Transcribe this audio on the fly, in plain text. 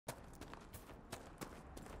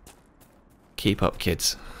Keep up,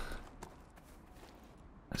 kids.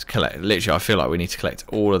 Let's collect. Literally, I feel like we need to collect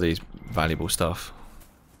all of these valuable stuff.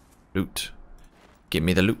 Loot. Give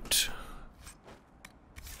me the loot.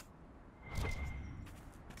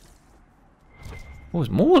 Oh,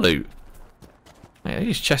 there's more loot. Yeah,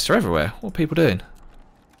 these chests are everywhere. What are people doing?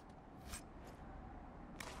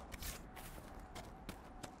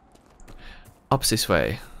 Up this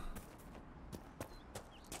way.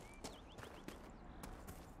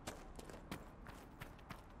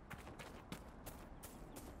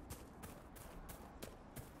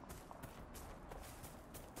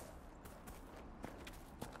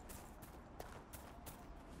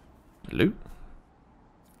 Loot.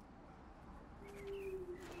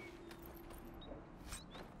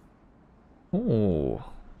 Oh.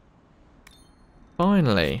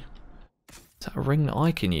 Finally. Is that a ring that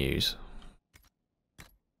I can use?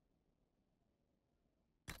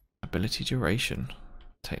 Ability duration.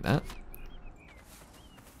 Take that.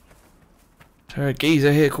 There a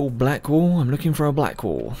geezer here called Blackwall. I'm looking for a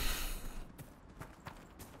Blackwall.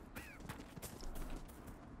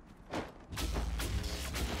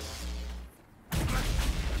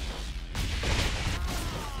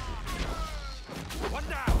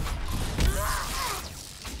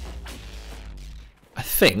 I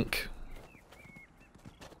think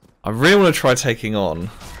I really want to try taking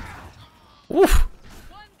on. Oof.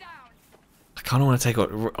 I kind of want to take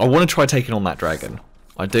on. I want to try taking on that dragon.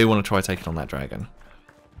 I do want to try taking on that dragon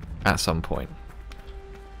at some point.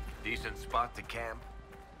 Decent spot to camp.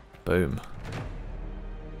 Boom.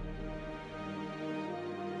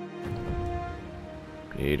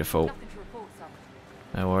 Beautiful.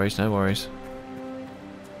 No worries, no worries.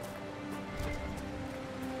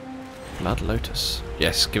 Blood Lotus.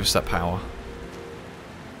 Yes, give us that power.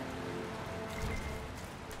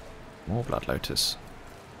 More Blood Lotus.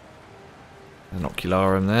 There's an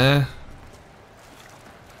Ocularum there.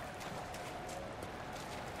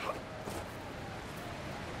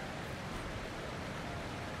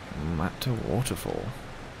 Map to waterfall.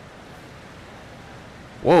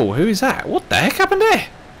 Whoa, who is that? What the heck happened there?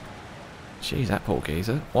 Jeez, that poor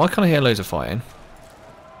geezer. Why can't I hear loads of fighting?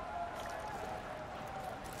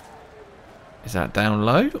 Is that down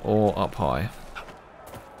low or up high?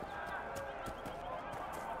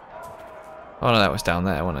 Oh no, that was down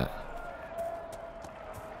there, wasn't it?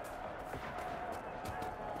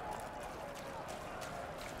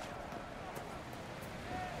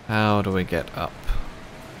 How do we get up?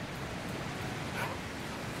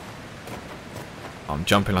 I'm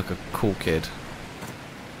jumping like a cool kid.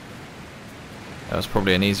 That was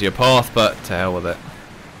probably an easier path, but to hell with it.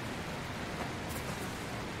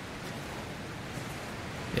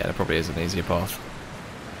 Yeah, there probably is an easier path.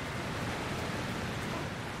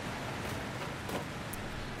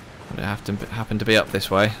 Would it have to happen to be up this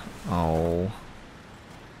way? Oh.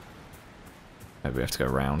 Maybe we have to go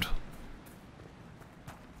around.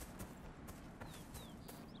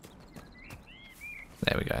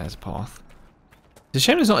 There we go, there's a path. It's a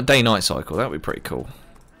shame it's not a day-night cycle, that would be pretty cool.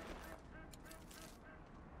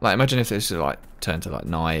 Like, imagine if this like turned to like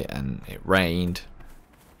night and it rained.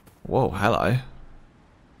 Whoa, hello.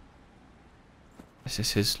 This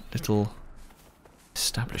is his little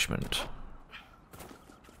establishment.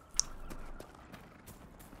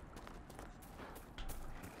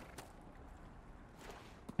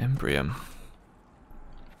 Embrium.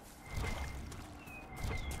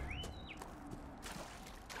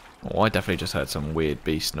 Oh, I definitely just heard some weird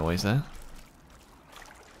beast noise there.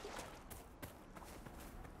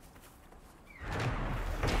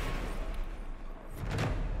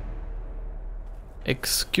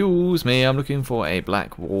 Excuse me, I'm looking for a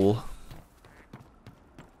black wall.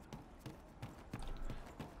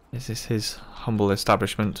 Is this his humble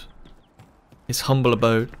establishment? His humble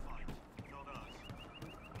abode?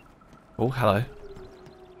 Oh, hello.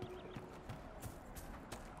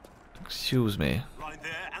 Excuse me. Right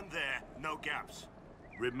there and there, no gaps.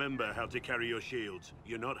 Remember how to carry your shields.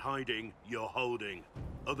 You're not hiding, you're holding.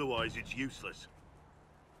 Otherwise, it's useless.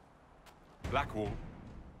 Blackwall.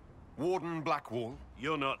 Warden Blackwall.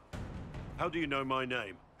 You're not. How do you know my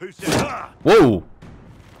name? Who said? Ah! Whoa!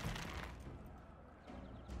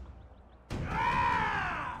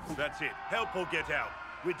 That's it. Help or get out.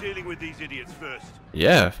 We're dealing with these idiots first.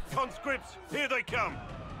 Yeah. Conscripts, here they come.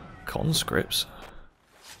 Conscripts.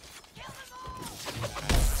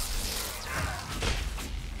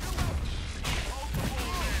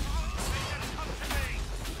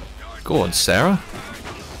 Go on, Sarah.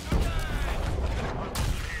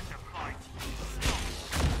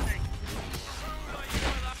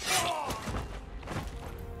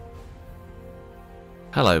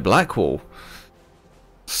 Hello, Blackwall.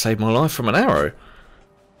 Saved my life from an arrow.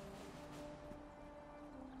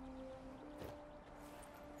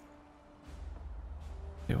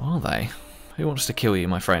 Who are they? Who wants to kill you,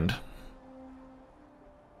 my friend?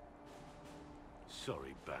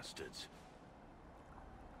 Sorry, bastards.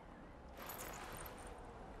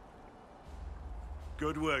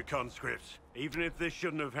 Good work, conscripts. Even if this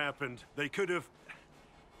shouldn't have happened, they could have...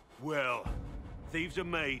 Well, thieves are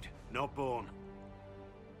made, not born.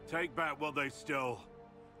 Take back what they stole.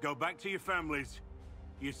 Go back to your families.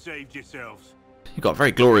 You saved yourselves. You've got a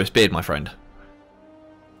very glorious beard, my friend.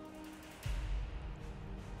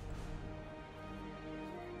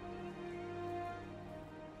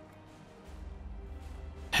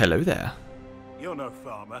 Hello there. You're no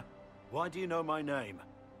farmer. Why do you know my name?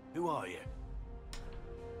 Who are you?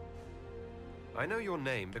 I know your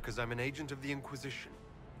name because I'm an agent of the Inquisition.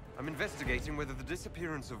 I'm investigating whether the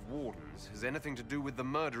disappearance of wardens has anything to do with the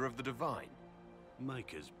murder of the Divine.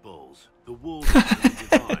 Maker's balls. The wardens of the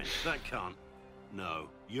Divine. That can't... No,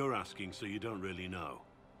 you're asking so you don't really know.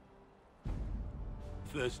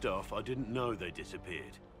 First off, I didn't know they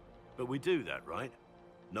disappeared. But we do that, right?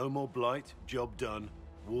 No more blight, job done.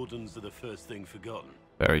 Wardens are the first thing forgotten.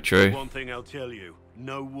 Very true. One thing I'll tell you,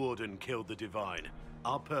 no warden killed the Divine.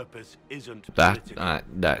 Our purpose isn't political.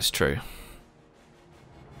 That's true.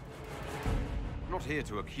 I'm not here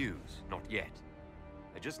to accuse, not yet.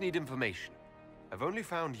 I just need information. I've only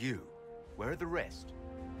found you. Where are the rest?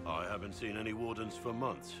 I haven't seen any wardens for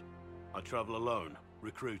months. I travel alone,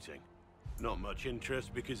 recruiting. Not much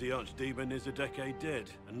interest because the Archdemon is a decade dead,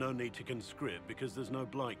 and no need to conscript because there's no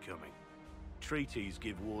blight coming. Treaties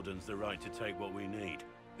give wardens the right to take what we need,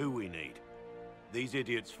 who we need. These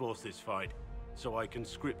idiots forced this fight, so I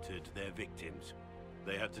conscripted their victims.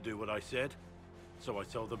 They had to do what I said, so I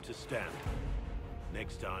told them to stand.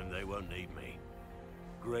 Next time they won't need me.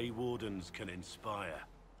 Grey Wardens can inspire.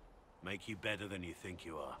 Make you better than you think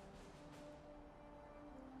you are.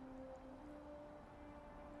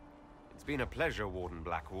 It's been a pleasure, Warden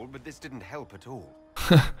Blackwall, but this didn't help at all.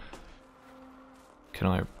 Can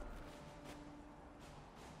I...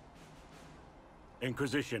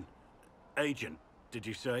 Inquisition. Agent, did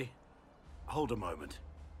you say? Hold a moment.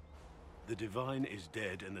 The Divine is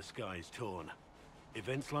dead and the sky is torn.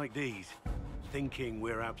 Events like these, thinking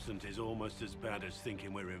we're absent is almost as bad as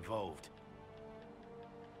thinking we're involved.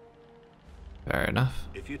 Fair enough.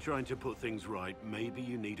 If you're trying to put things right, maybe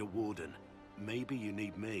you need a warden. Maybe you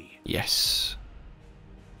need me. Yes.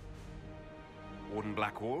 Warden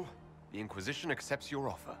Blackwall, the Inquisition accepts your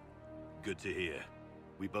offer. Good to hear.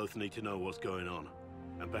 We both need to know what's going on.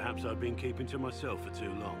 And perhaps I've been keeping to myself for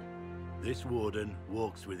too long. This warden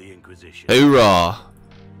walks with the Inquisition. Hoorah!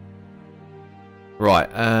 Right,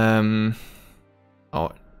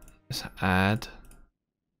 oh, let's add,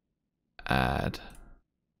 and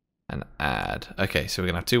add. Okay, so we're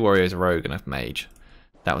gonna have 2 warriors, a rogue, and a mage.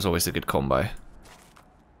 That was always a good combo.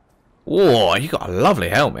 Whoa, you got a lovely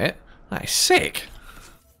helmet. That is sick.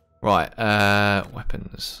 Right,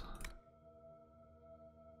 weapons.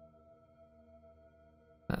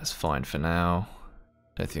 That's fine for now.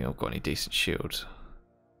 Don't think I've got any decent shields.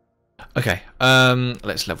 Okay,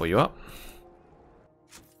 let's level you up.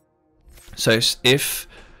 So if...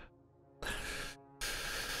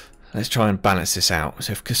 Let's try and balance this out.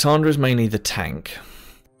 So if Cassandra's mainly the tank...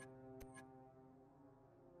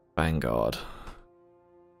 Vanguard.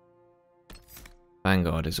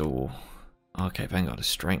 Vanguard is all... Okay, Vanguard is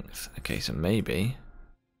strength. Okay, so maybe...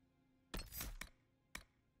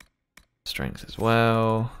 Strength as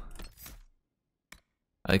well.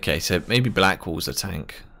 Okay, so maybe Blackwall's a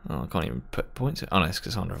tank. Oh, I can't even put points. Oh no, it's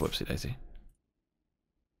Cassandra. Whoopsie daisy.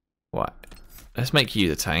 What? Let's make you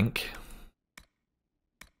the tank.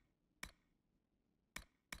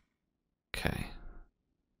 Okay.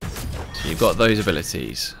 So you've got those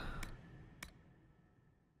abilities.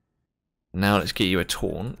 Now let's get you a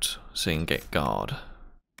taunt so you can get guard.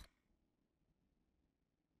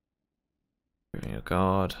 Giving you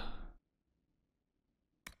guard.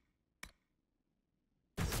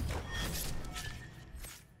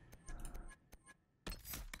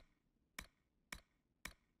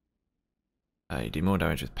 You do more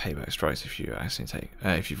damage with payback strikes if you accidentally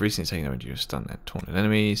take. If you've recently taken damage, you're stunned and taunted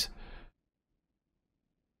enemies.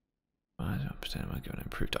 5% am I given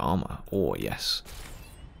improved armor? Oh yes.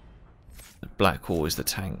 The Blackwall is the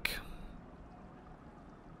tank.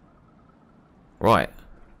 Right.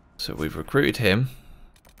 So we've recruited him.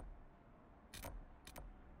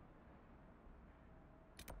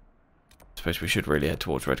 Suppose we should really head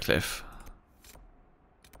towards Redcliffe.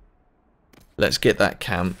 Let's get that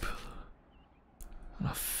camp.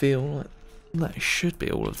 I feel like that should be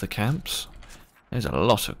all of the camps. There's a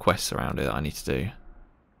lot of quests around here that I need to do.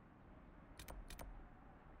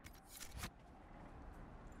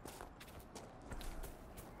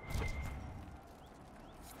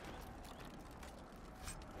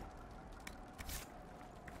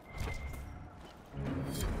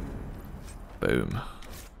 Boom.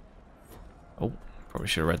 Oh, probably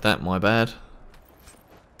should have read that, my bad.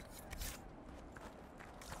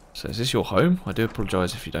 So is this your home? I do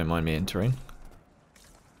apologise if you don't mind me entering.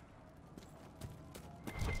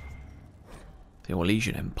 The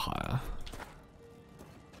Orlesian Empire.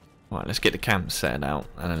 Right, let's get the camp set out,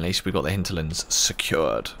 and at least we've got the hinterlands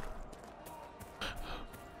secured.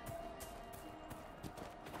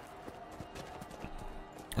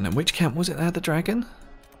 And then which camp was it that had the dragon?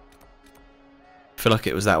 I feel like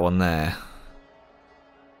it was that one there.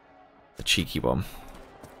 The cheeky one.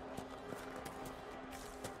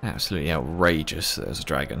 Absolutely outrageous that there's a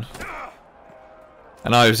dragon.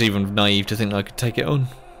 And I was even naive to think I could take it on.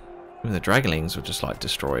 I mean, the dragonlings were just like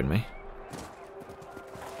destroying me.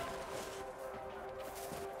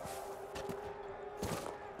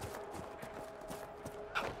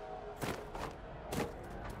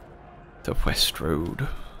 The West Road.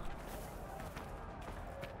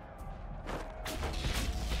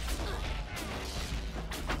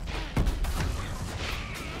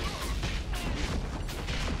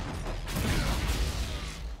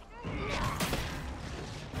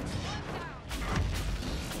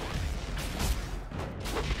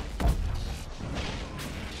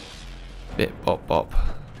 Bit bop bop.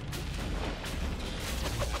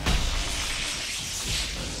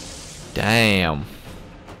 Damn.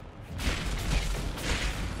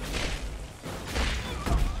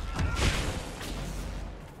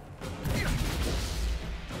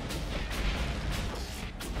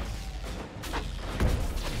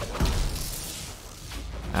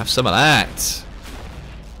 Have some of that.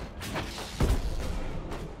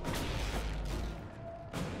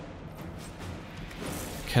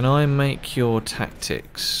 Can I make your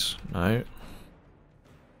tactics? No.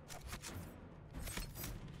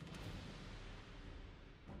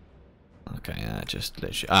 Okay, just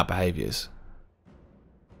literally behaviours.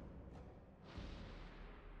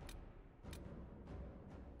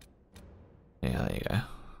 Yeah, there you go.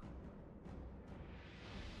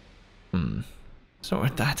 So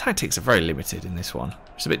the tactics are very limited in this one.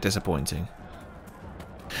 It's a bit disappointing.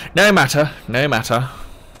 No matter, no matter.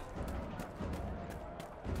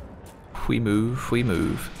 We move, we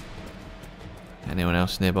move. Anyone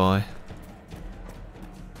else nearby?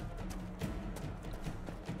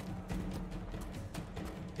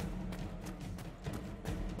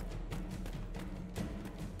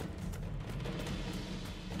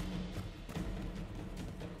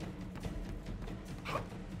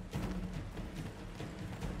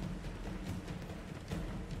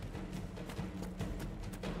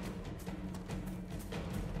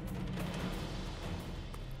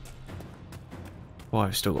 Oh,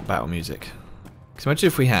 I've still got battle music. Because imagine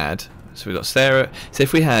if we had, so we got Sarah. So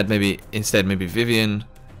if we had maybe Vivian,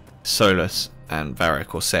 Solus, and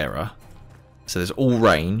Varric or Sarah. So there's all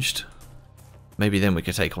ranged. Maybe then we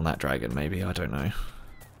could take on that dragon. Maybe, I don't know.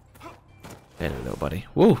 Hello, little buddy.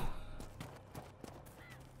 Woo.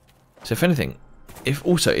 So if anything,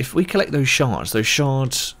 if we collect those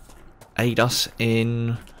shards aid us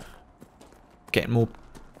in getting more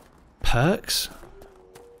perks,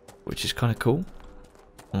 which is kind of cool.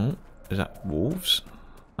 Oh, is that wolves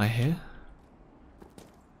I hear?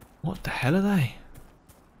 What the hell are they?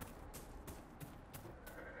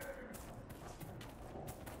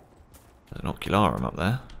 There's an ocularum up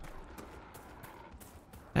there.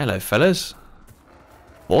 Hello, fellas.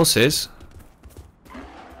 Horses.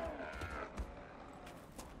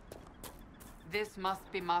 This must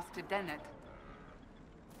be Master Dennett.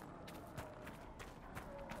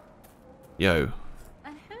 Yo.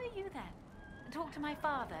 And who are you then? Talk to my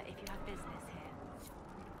father if you have business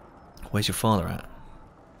here. Where's your father at?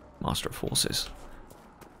 Master of Horses.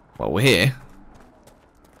 Well, we're here.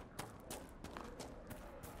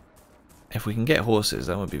 If we can get horses,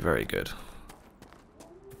 that would be very good.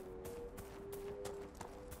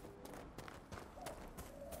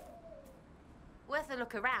 Worth a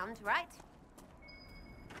look around, right?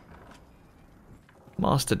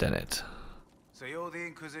 Master Dennett. So you're the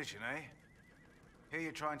Inquisition, eh? Here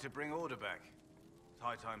you're trying to bring order back. It's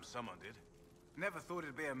high time someone did. Never thought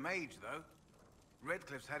it'd be a mage, though.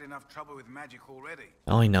 Redcliffe's had enough trouble with magic already.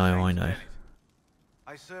 I know. Dennett.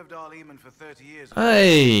 I served Arleman for 30 years.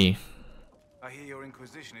 Hey! I hear your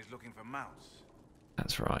Inquisition is looking for mounts.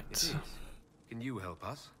 That's right. It is. Can you help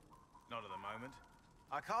us? Not at the moment.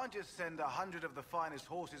 I can't just send 100 of the finest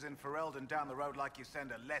horses in Ferelden down the road like you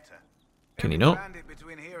send a letter. Can you not? Bandit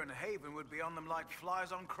between here and Haven would be on them like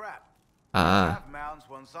flies on crap. Ah, Have mounts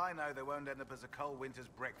once I know they won't end up as a cold winter's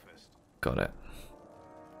breakfast. got it.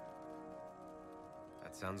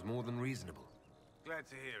 That sounds more than reasonable. Glad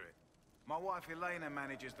to hear it. My wife Elena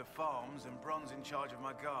manages the farms and Bron's in charge of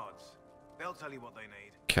my guards. They'll tell you what they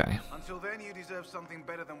need. Okay. Until then, you deserve something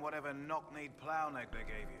better than whatever knock-kneed plow-neck they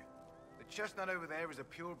gave you. The chestnut over there is a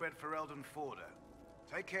purebred Ferelden forder.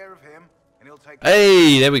 Take care of him, and he'll take...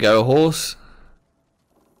 Hey, there we go, a horse.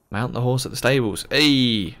 Mount the horse at the stables.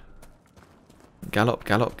 Hey. Gallop,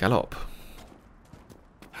 gallop, gallop.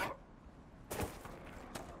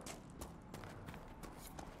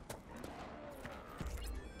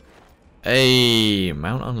 Hey,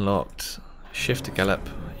 mount unlocked. Shift to gallop.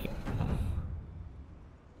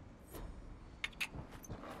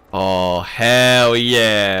 Oh, hell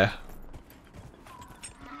yeah.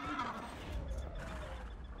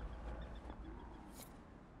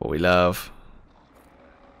 What we love.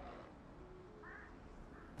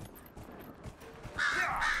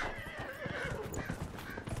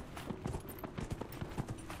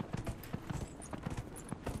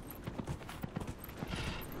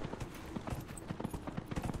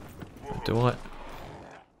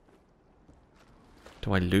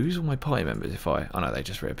 Do I lose all my party members if I... Oh no, they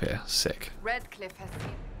just reappear. Sick. Redcliffe has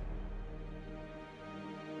seen.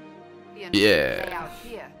 Yeah. Stay out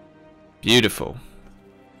here. Beautiful.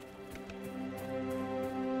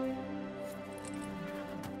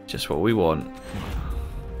 Just what we want.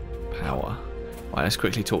 Power. Right, let's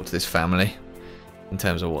quickly talk to this family in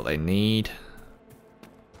terms of what they need.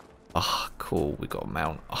 Ah, oh, cool. We got a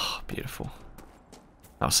mount. Ah, oh, beautiful.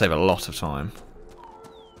 That'll save a lot of time.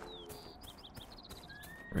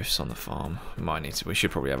 Rifts on the farm. We might need to. We should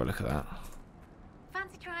probably have a look at that.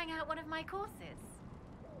 Fancy trying out one of my courses?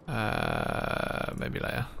 Maybe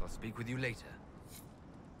later. I'll speak with you later.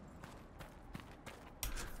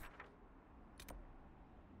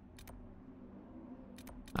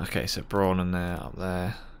 Okay, so Brawn and there, up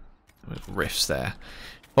there. With rifts there.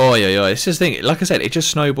 Oh yeah, it's just thing. Like I said, it just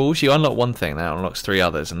snowballs. You unlock one thing, that unlocks 3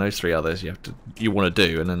 others, and those 3 others you want to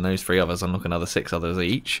do, and then those 3 others unlock another 6 others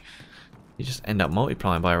each. You just end up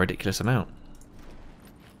multiplying by a ridiculous amount.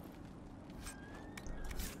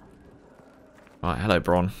 Right, hello,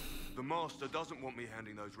 Brawn. The Master doesn't want me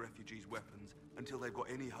handing those refugees weapons until they've got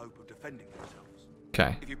any hope of defending themselves.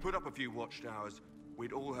 Okay. If you put up a few watchtowers,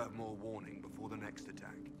 we'd all have more warning before the next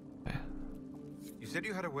attack. Yeah. You said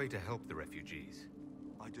you had a way to help the refugees.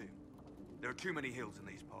 I do. There are too many hills in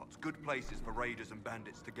these parts, good places for raiders and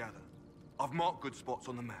bandits to gather. I've marked good spots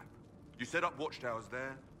on the map. You set up watchtowers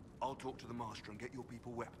there, I'll talk to the Master and get your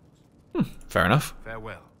people weapons. Fair enough.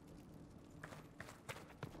 Farewell.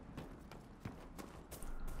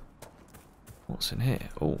 What's in here?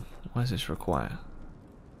 Oh, why does this require?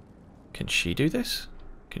 Can she do this?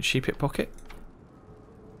 Can she pickpocket?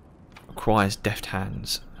 Requires deft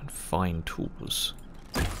hands and fine tools.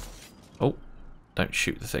 Oh, don't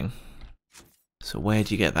shoot the thing. So where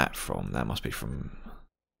do you get that from? That must be from...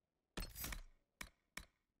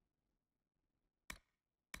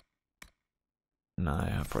 No,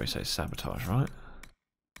 I'd probably say sabotage, right?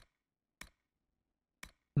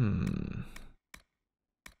 No,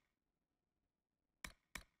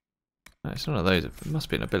 it's none of those. It must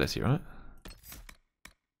be an ability, right?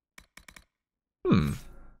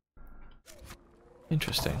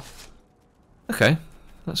 Interesting. Okay,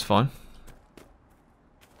 that's fine.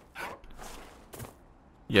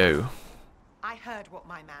 Yo. I heard what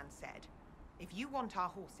my man said. If you want our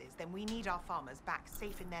horses, then we need our farmers back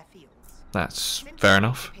safe in their fields. That's Since fair they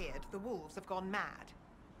enough. disappeared, the wolves have gone mad.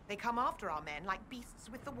 They come after our men like beasts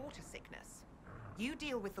with the water sickness. You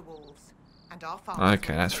deal with the wolves, and our farmers...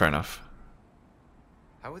 Okay, that's fair enough.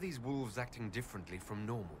 How are these wolves acting differently from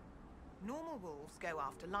normal? Normal wolves go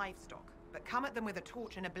after livestock, but come at them with a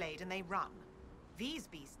torch and a blade and they run. These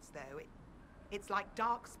beasts, though, it's like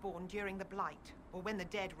darkspawn during the Blight, or when the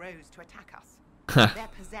dead rose to attack us. They're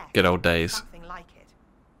possessed. Good old days. Something like it.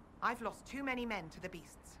 I've lost too many men to the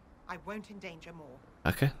beasts. I won't endanger more.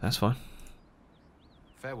 Okay, that's fine.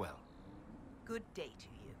 Farewell. Good day to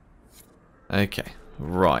you. Okay,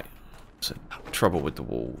 right. So, trouble with the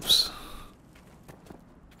wolves.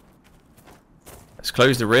 Let's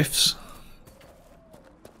close the rifts.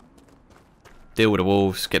 Deal with the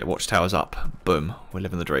wolves, get the watchtowers up. Boom, we're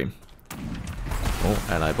living the dream. Oh,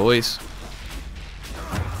 hello boys.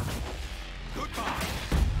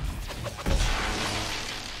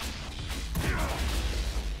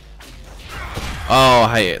 Oh,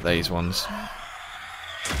 I hate it, these ones.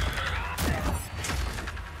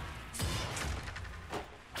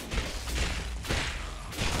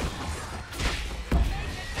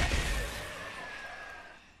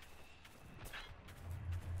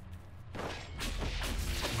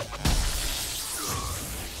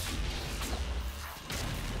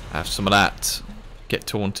 Have some of that. Get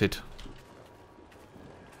taunted.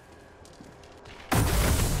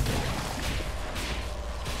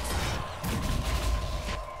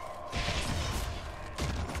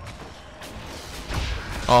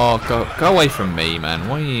 Oh, go away from me, man.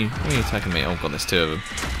 Why are you attacking me? Oh god, there's 2 of them.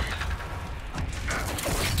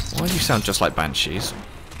 Why do you sound just like banshees?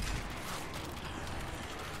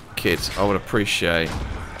 Kids, I would appreciate...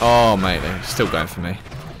 Oh, mate, they're still going for me.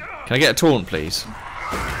 Can I get a taunt, please?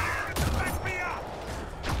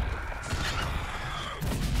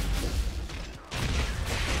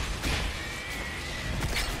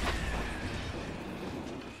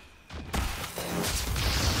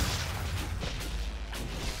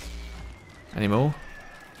 Any more?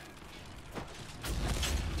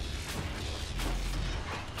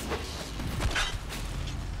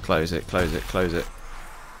 Close it, close it, close it.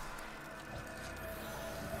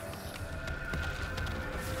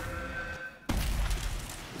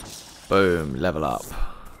 Boom, level up.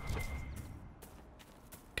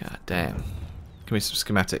 God damn. Give me some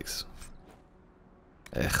schematics.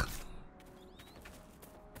 Ugh.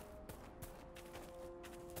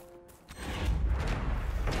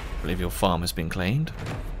 I believe your farm has been claimed.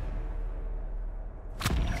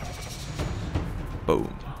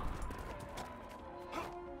 Boom.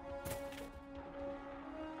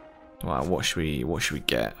 Right, what should we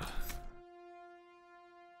get?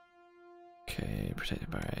 Okay,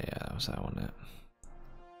 protected barrier, yeah, that was that one,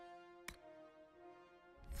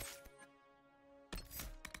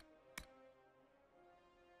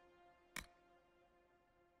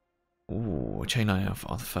 it. Ooh, chain eye of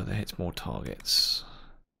other further hits more targets.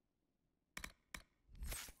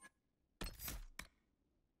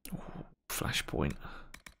 Ooh, flashpoint.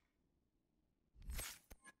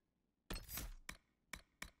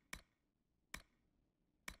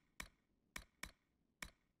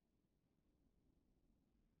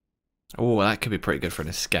 Oh, that could be pretty good for an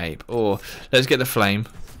escape. Oh, let's get the flame.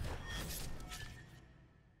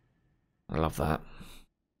 I love that.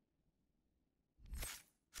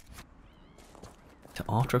 So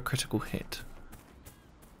after a critical hit,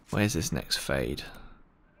 where's this next fade?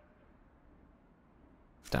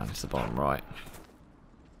 Down to the bottom right.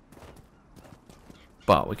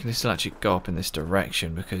 But we can still actually go up in this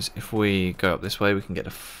direction, because if we go up this way, we can get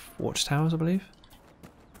the watchtowers, I believe.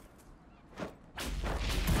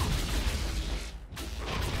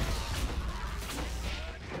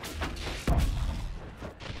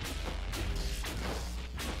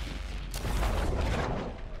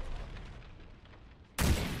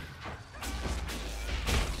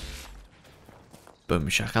 Boom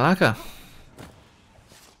shakalaka.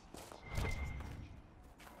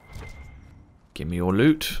 Give me your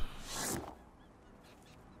loot.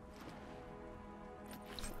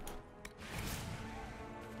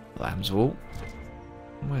 Lamb's wool.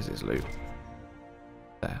 Where's his loot?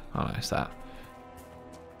 There. Oh, no, it's that.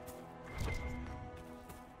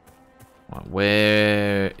 Right,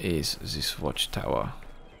 where is this watchtower?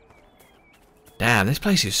 Damn, this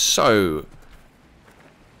place is so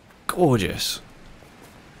gorgeous.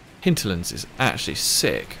 Hinterlands is actually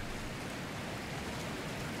sick.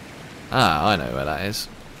 Ah, I know where that is.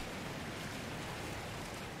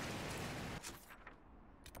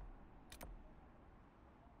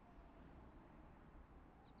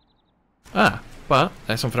 Ah, but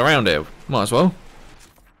there's something around here. Might as well.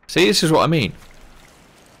 See, this is what I mean.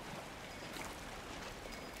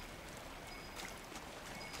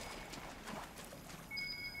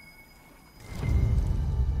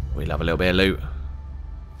 We love a little bit of loot.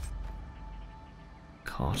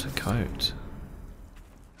 Carter coat.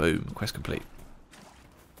 Boom, quest complete.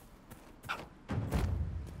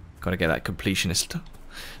 Gotta get that completionist.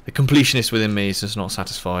 The completionist within me is just not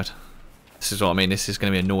satisfied. This is what I mean, this is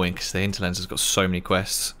going to be annoying because the Hinterlands has got so many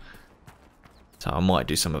quests. So I might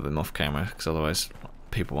do some of them off camera, because otherwise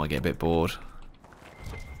people might get a bit bored.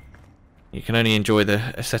 You can only enjoy the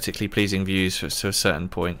aesthetically pleasing views to a certain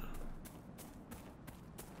point.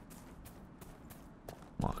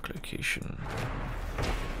 Mark location.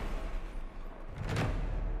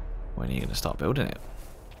 When are you going to start building it?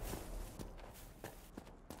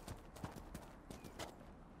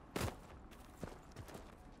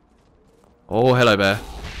 Oh, hello, bear.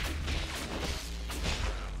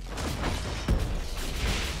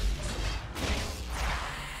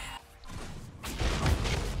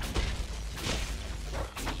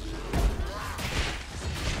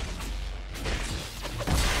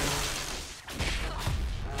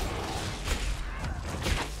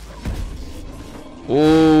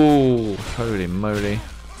 Oh, holy moly.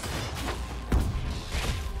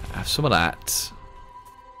 Have some of that.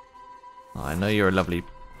 I know you're a lovely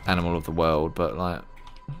animal of the world, but like,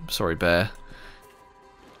 Sorry, bear.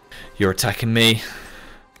 You're attacking me.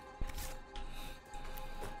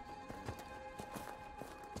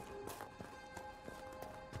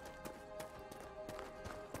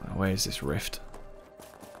 Where is this rift?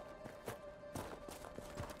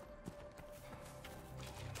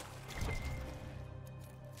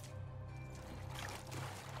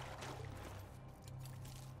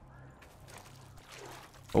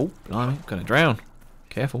 Oh, blimey, gonna drown.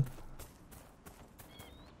 Careful.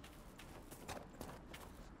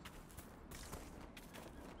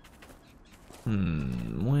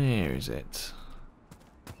 Where is it?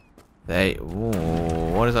 They. Ooh,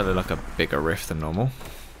 why does that look like a bigger rift than normal?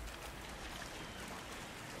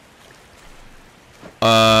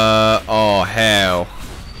 Oh hell.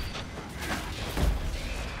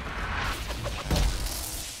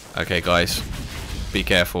 Okay, guys, be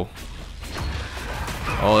careful.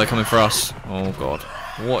 Oh, they're coming for us. Oh god,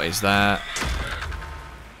 what is that?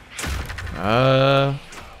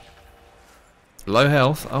 Low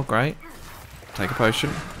health. Oh great. Take a potion.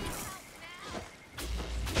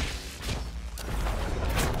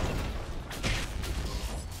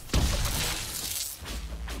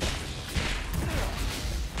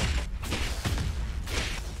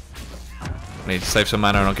 I need to save some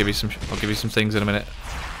mana, and I'll give you some things in a minute.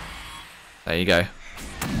 There you go.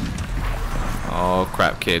 Oh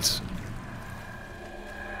crap, kids.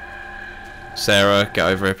 Sarah, get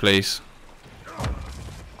over here, please.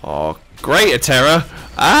 Oh, greater terror!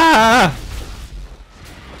 Ah!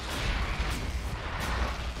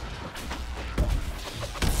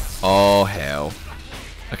 Oh hell.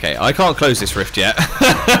 Okay, I can't close this rift yet.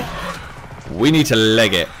 We need to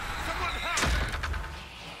leg it.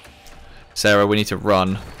 Sarah, we need to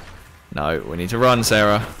run. No, we need to run,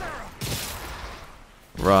 Sarah.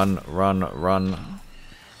 Run, run, run.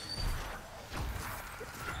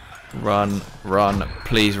 Run, run,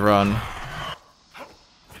 please run.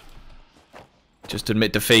 Just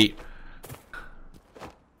admit defeat.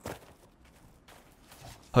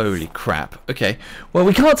 Holy crap. Okay, well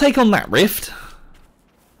we can't take on that rift.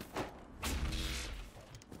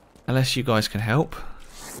 Unless you guys can help.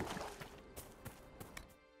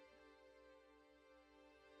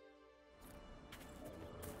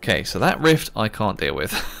 Okay, so that rift I can't deal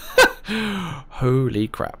with. Holy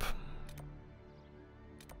crap.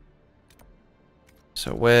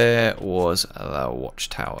 So where was the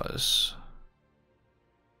watchtowers?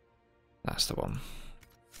 That's the one.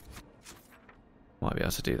 Might be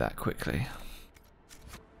able to do that quickly.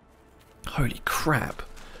 Holy crap.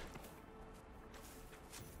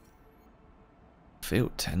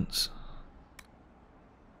 Field tents.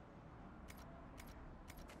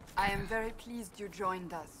 I am very pleased you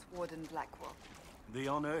joined us, Warden Blackwell. The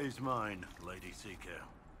honor is mine, Lady Seeker.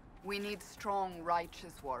 We need strong,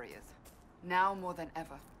 righteous warriors. Now more than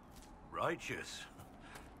ever. Righteous?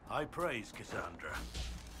 I praise Cassandra.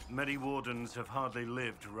 Many wardens have hardly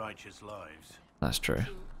lived righteous lives. That's true.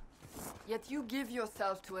 Yet you give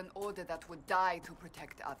yourself to an order that would die to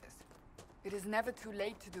protect others. It is never too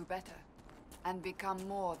late to do better, and become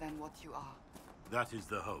more than what you are. That is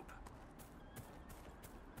the hope.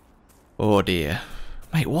 Oh dear.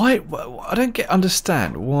 Mate, why I don't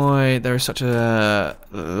understand why there is such a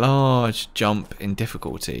large jump in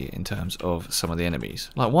difficulty in terms of some of the enemies.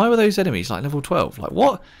 Like, why were those enemies like level 12? Like,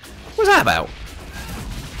 what was that about?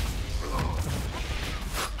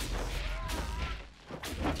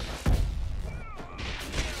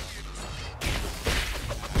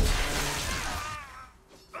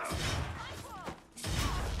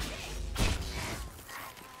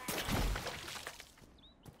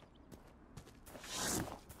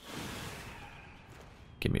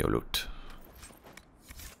 Give me your loot.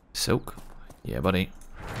 Silk. Yeah, buddy.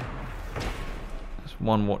 That's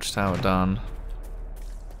one watchtower done.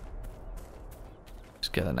 Let's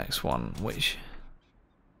get the next one. Which...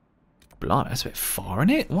 Blimey, that's a bit far,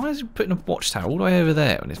 isn't it? Why is it putting a watchtower all the way over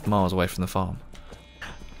there when it's miles away from the farm?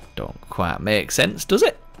 Don't quite make sense, does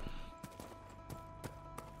it?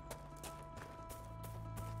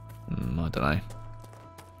 I don't know.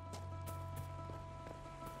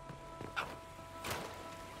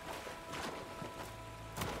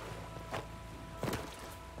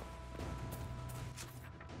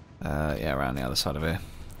 Yeah, around the other side of here.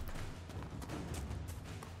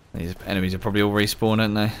 These enemies are probably all respawn,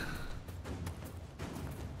 aren't they?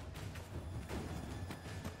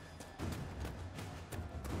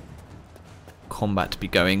 Combat to be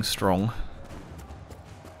going strong.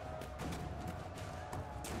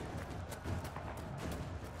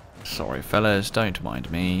 Sorry, fellas, don't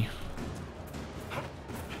mind me.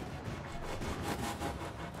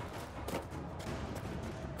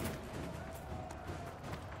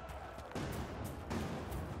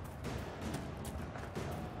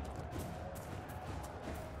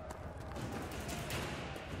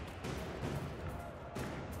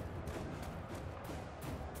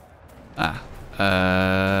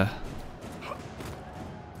 Ah.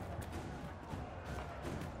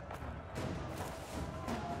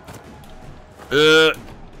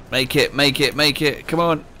 Make it, make it, make it. Come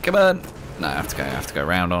on, come on. No, I have to go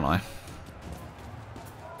round, aren't I?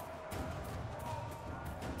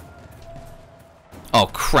 Oh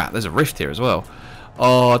crap, there's a rift here as well.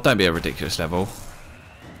 Oh, don't be a ridiculous level.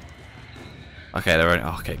 Okay, they're only,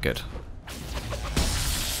 okay, good.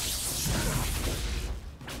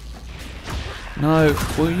 No,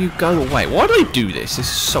 will you go away? Why do I do this? This is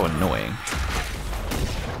so annoying.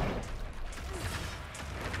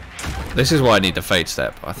 This is why I need the fade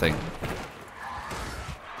step, I think.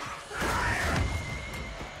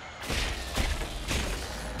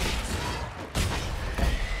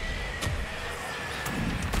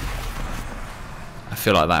 I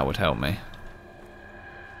feel like that would help me.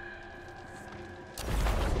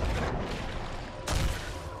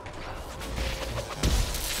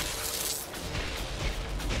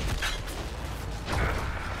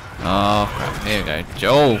 Oh crap, here we go.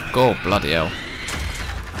 Oh god, bloody hell.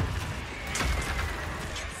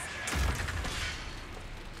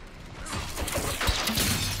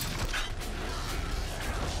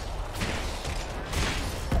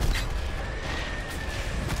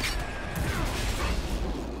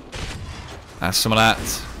 That's some of that.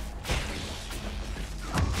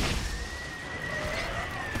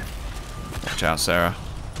 Watch out, Sarah.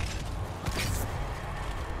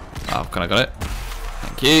 Oh, can I got it?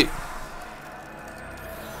 Thank you.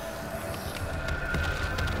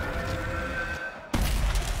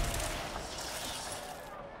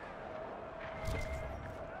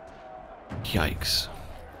 Yikes.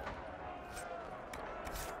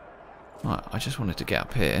 Right, I just wanted to get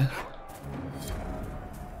up here.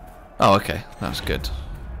 Oh, okay, that's good.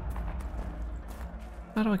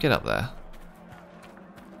 How do I get up there?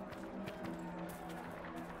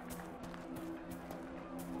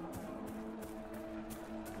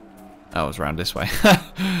 Oh, it was round this way.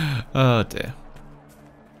 Oh dear.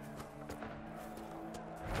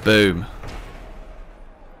 Boom.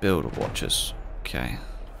 Build watchers. Okay.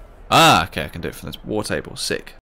 Ah, okay, I can do it from this war table. Sick.